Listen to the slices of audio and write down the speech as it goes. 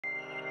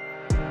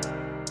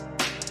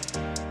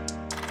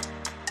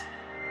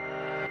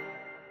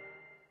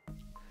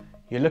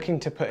you're looking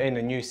to put in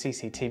a new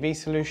CCTV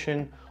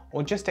solution,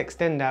 or just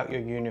extend out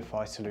your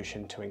Unifi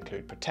solution to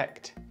include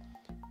Protect.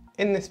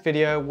 In this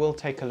video, we'll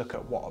take a look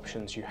at what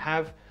options you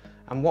have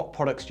and what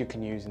products you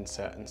can use in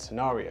certain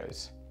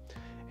scenarios.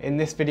 In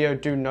this video,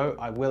 do note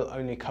I will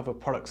only cover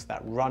products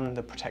that run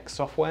the Protect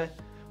software,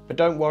 but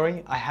don't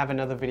worry, I have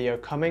another video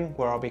coming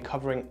where I'll be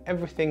covering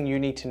everything you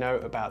need to know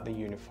about the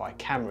Unifi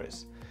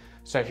cameras.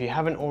 So if you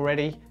haven't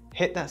already,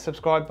 hit that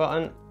subscribe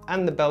button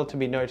and the bell to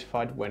be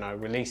notified when I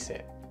release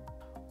it.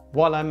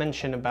 While I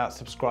mention about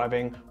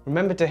subscribing,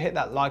 remember to hit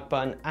that like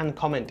button and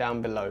comment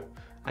down below.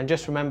 And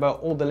just remember,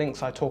 all the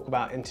links I talk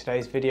about in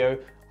today's video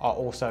are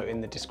also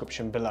in the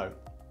description below.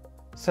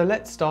 So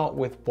let's start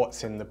with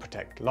what's in the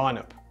Protect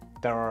lineup.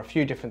 There are a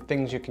few different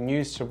things you can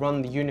use to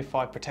run the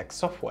Unifi Protect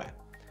software.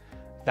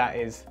 That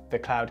is the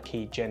Cloud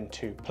Key Gen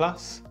 2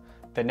 Plus,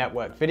 the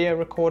Network Video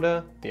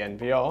Recorder, the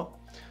NVR,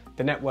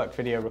 the Network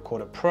Video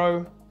Recorder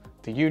Pro,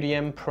 the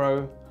UDM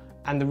Pro,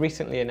 and the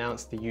recently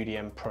announced the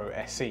UDM Pro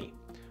SE,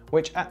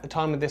 which at the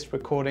time of this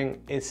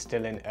recording is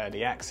still in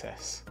early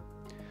access.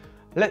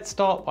 Let's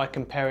start by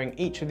comparing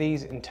each of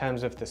these in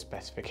terms of the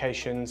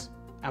specifications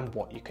and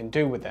what you can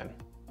do with them.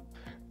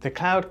 The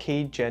Cloud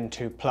Key Gen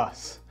 2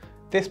 Plus.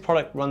 This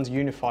product runs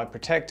Unifi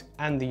Protect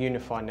and the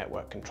Unifi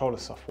Network Controller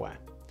software.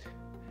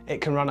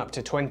 It can run up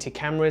to 20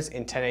 cameras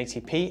in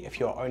 1080p if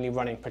you're only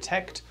running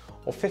Protect,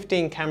 or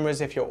 15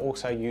 cameras if you're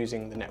also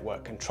using the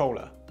network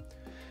controller.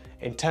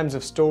 In terms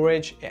of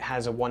storage, it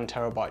has a 1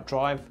 TB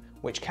drive,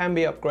 which can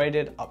be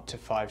upgraded up to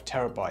 5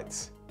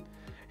 TB.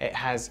 It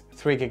has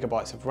 3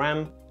 GB of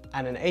RAM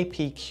and an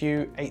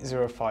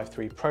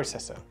APQ8053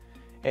 processor.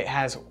 It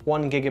has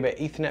 1 gigabit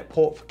Ethernet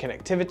port for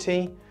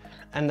connectivity,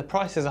 and the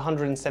price is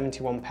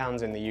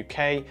 £171 in the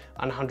UK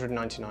and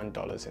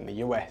 $199 in the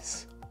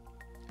US.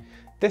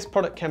 This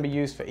product can be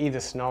used for either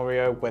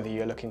scenario, whether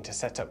you're looking to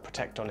set up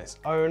Protect on its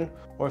own,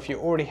 or if you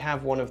already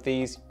have one of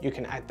these, you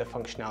can add the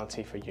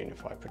functionality for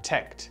Unifi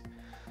Protect.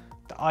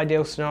 The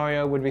ideal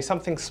scenario would be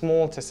something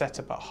small to set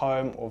up at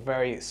home, or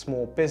very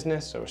small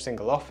business or a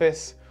single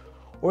office,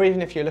 or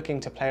even if you're looking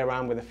to play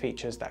around with the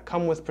features that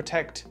come with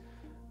Protect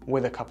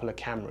with a couple of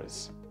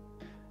cameras.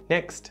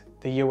 Next,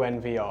 the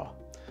UNVR.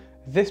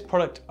 This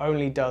product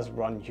only does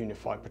run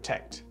Unifi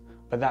Protect,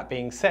 but that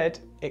being said,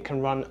 it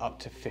can run up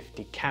to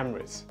 50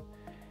 cameras.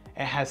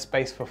 It has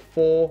space for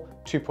 4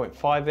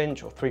 2.5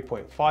 inch or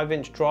 3.5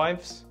 inch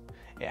drives.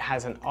 It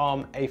has an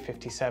ARM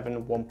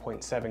A57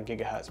 1.7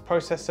 GHz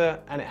processor,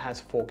 and it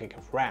has 4 GB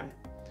of RAM.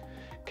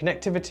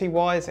 Connectivity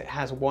wise, it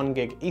has 1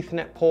 gig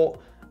Ethernet port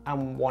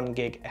and 1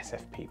 gig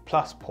SFP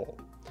Plus port.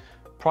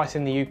 Price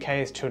in the UK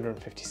is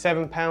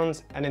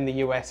 £257 and in the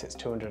US it's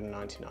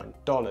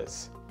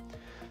 $299.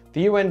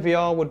 The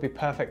UNVR would be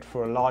perfect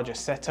for a larger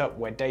setup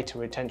where data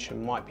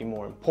retention might be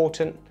more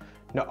important.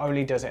 Not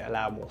only does it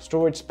allow more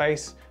storage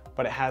space,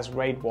 but it has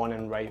RAID 1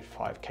 and RAID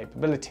 5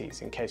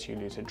 capabilities in case you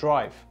lose a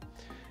drive.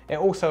 It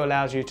also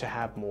allows you to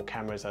have more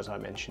cameras, as I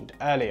mentioned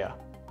earlier.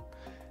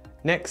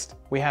 Next,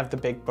 we have the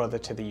big brother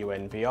to the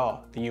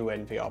UNVR, the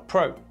UNVR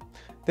Pro.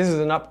 This is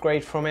an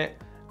upgrade from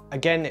it.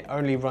 Again, it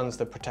only runs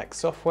the Protect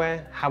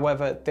software.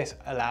 However, this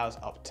allows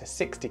up to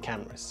 60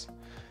 cameras.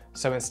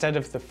 So instead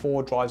of the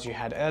 4 drives you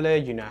had earlier,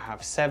 you now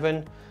have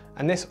 7,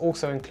 and this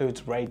also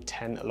includes RAID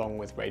 10 along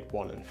with RAID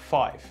 1 and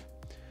 5.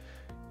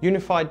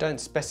 Unifi don't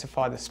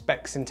specify the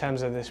specs in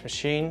terms of this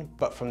machine,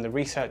 but from the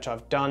research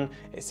I've done,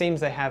 it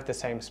seems they have the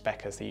same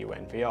spec as the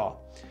UNVR.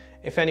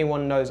 If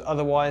anyone knows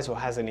otherwise or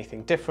has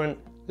anything different,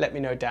 let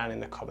me know down in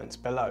the comments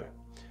below.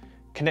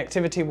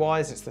 Connectivity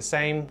wise, it's the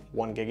same,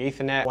 1 gig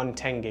Ethernet, 1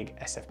 10 gig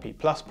SFP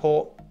Plus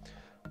port.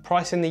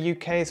 Price in the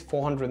UK is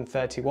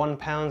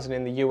 £431 and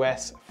in the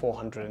US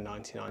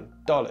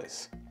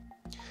 $499.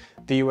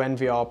 The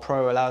UNVR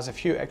Pro allows a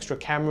few extra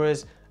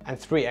cameras and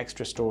 3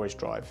 extra storage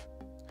drive.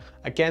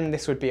 Again,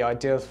 this would be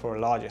ideal for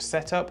a larger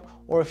setup,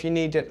 or if you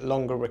needed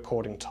longer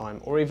recording time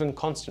or even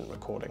constant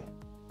recording.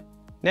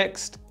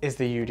 Next is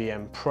the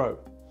UDM Pro.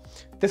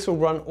 This will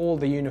run all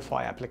the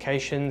Unifi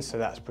applications, so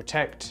that's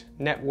Protect,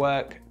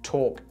 Network,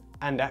 Talk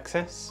and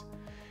Access.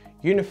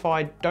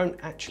 Unifi don't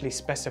actually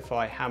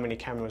specify how many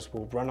cameras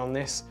will run on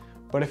this,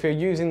 but if you're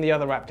using the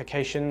other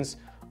applications,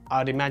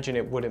 I'd imagine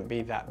it wouldn't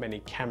be that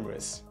many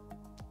cameras.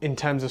 In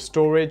terms of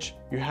storage,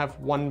 you have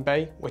one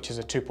bay, which is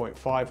a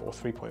 2.5 or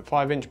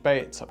 3.5 inch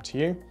bay, it's up to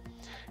you.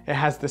 It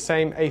has the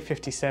same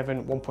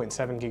A57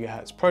 1.7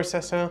 GHz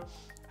processor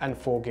and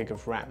 4 gig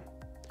of RAM.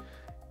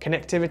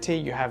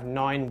 Connectivity, you have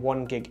 9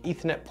 1 gig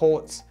Ethernet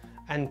ports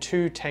and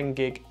 2 10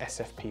 gig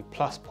SFP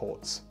Plus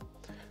ports.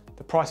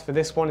 The price for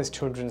this one is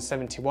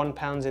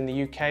 £271 in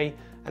the UK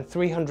and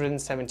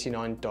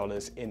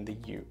 $379 in the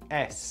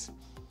US.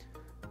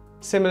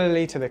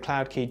 Similarly to the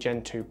Cloud Key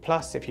Gen 2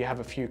 Plus, if you have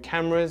a few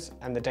cameras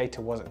and the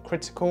data wasn't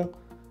critical,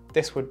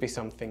 this would be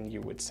something you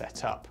would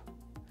set up.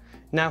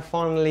 Now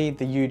finally,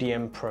 the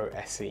UDM Pro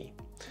SE.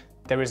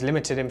 There is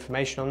limited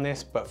information on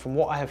this, but from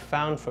what I have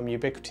found from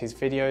Ubiquiti's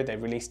video they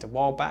released a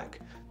while back,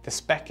 the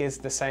spec is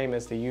the same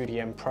as the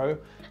UDM Pro.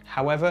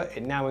 However,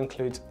 it now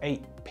includes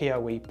 8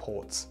 PoE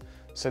ports.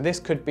 So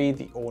this could be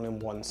the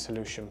all-in-one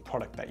solution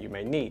product that you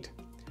may need.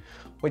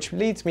 Which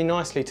leads me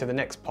nicely to the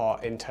next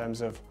part in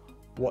terms of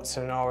what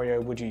scenario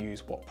would you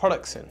use what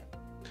products in.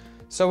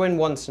 So in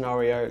one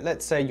scenario,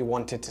 let's say you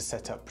wanted to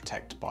set up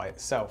Protect by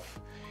itself.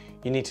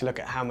 You need to look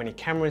at how many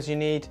cameras you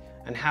need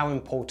and how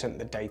important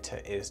the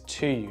data is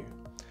to you.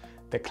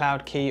 The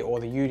Cloud Key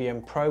or the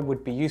UDM Pro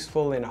would be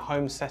useful in a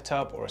home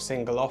setup or a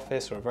single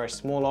office or a very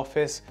small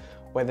office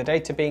where the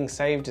data being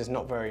saved is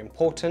not very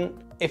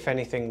important if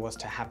anything was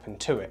to happen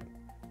to it.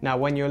 Now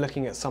when you're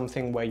looking at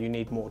something where you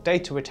need more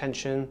data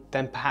retention,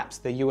 then perhaps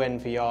the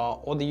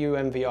UNVR or the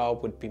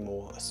UNVR would be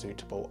more a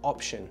suitable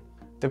option.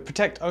 The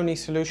Protect only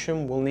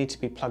solution will need to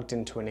be plugged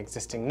into an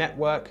existing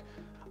network.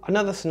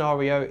 Another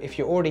scenario, if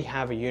you already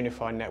have a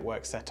Unifi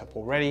Network set up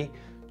already,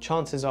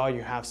 chances are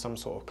you have some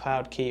sort of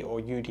Cloud Key or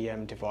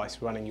UDM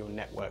device running your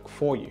network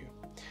for you.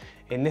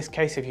 In this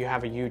case, if you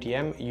have a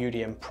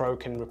UDM Pro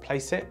can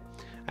replace it.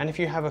 And if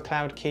you have a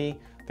Cloud Key,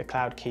 the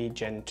Cloud Key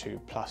Gen 2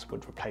 Plus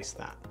would replace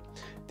that.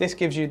 This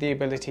gives you the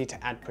ability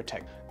to add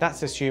Protect.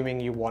 That's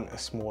assuming you want a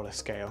smaller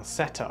scale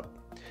setup.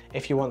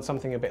 If you want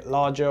something a bit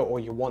larger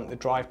or you want the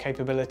drive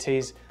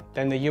capabilities,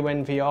 then the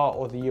UNVR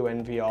or the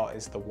UNVR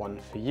is the one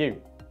for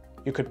you.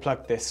 You could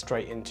plug this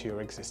straight into your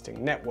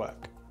existing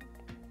network.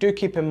 Do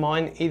keep in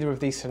mind, either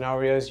of these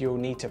scenarios you'll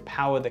need to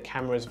power the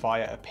cameras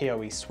via a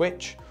PoE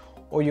switch,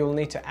 or you'll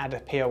need to add a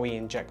PoE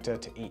injector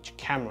to each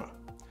camera.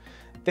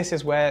 This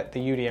is where the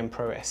UDM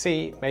Pro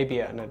SE may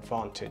be at an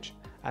advantage,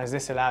 as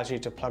this allows you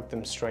to plug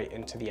them straight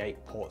into the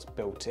 8 ports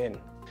built in.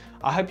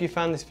 I hope you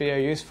found this video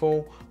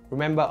useful.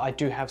 Remember, I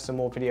do have some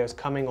more videos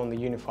coming on the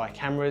Unifi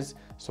cameras,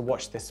 so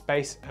watch this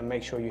space and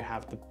make sure you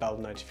have the bell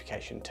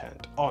notification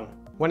turned on.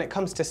 When it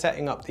comes to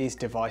setting up these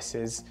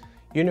devices,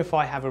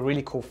 Unifi have a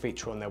really cool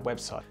feature on their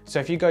website. So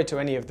if you go to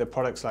any of the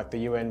products like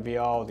the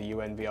UNVR or the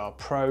UNVR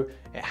Pro,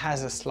 it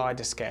has a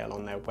slider scale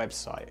on their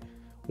website.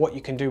 What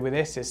you can do with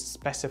this is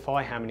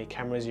specify how many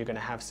cameras you're going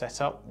to have set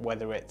up,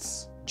 whether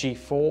it's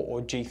G4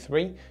 or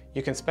G3.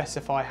 You can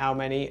specify how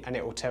many and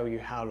it will tell you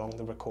how long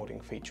the recording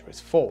feature is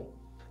for.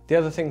 The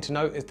other thing to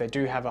note is they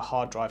do have a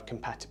hard drive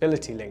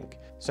compatibility link.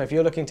 So if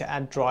you're looking to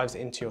add drives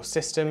into your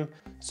system,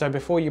 so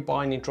before you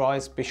buy any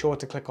drives, be sure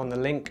to click on the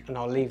link and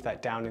I'll leave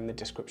that down in the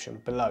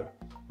description below.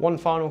 One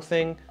final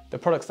thing, the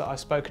products that I've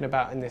spoken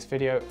about in this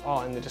video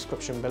are in the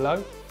description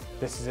below.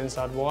 This is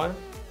Inside Wire,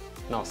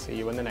 and I'll see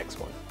you in the next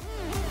one.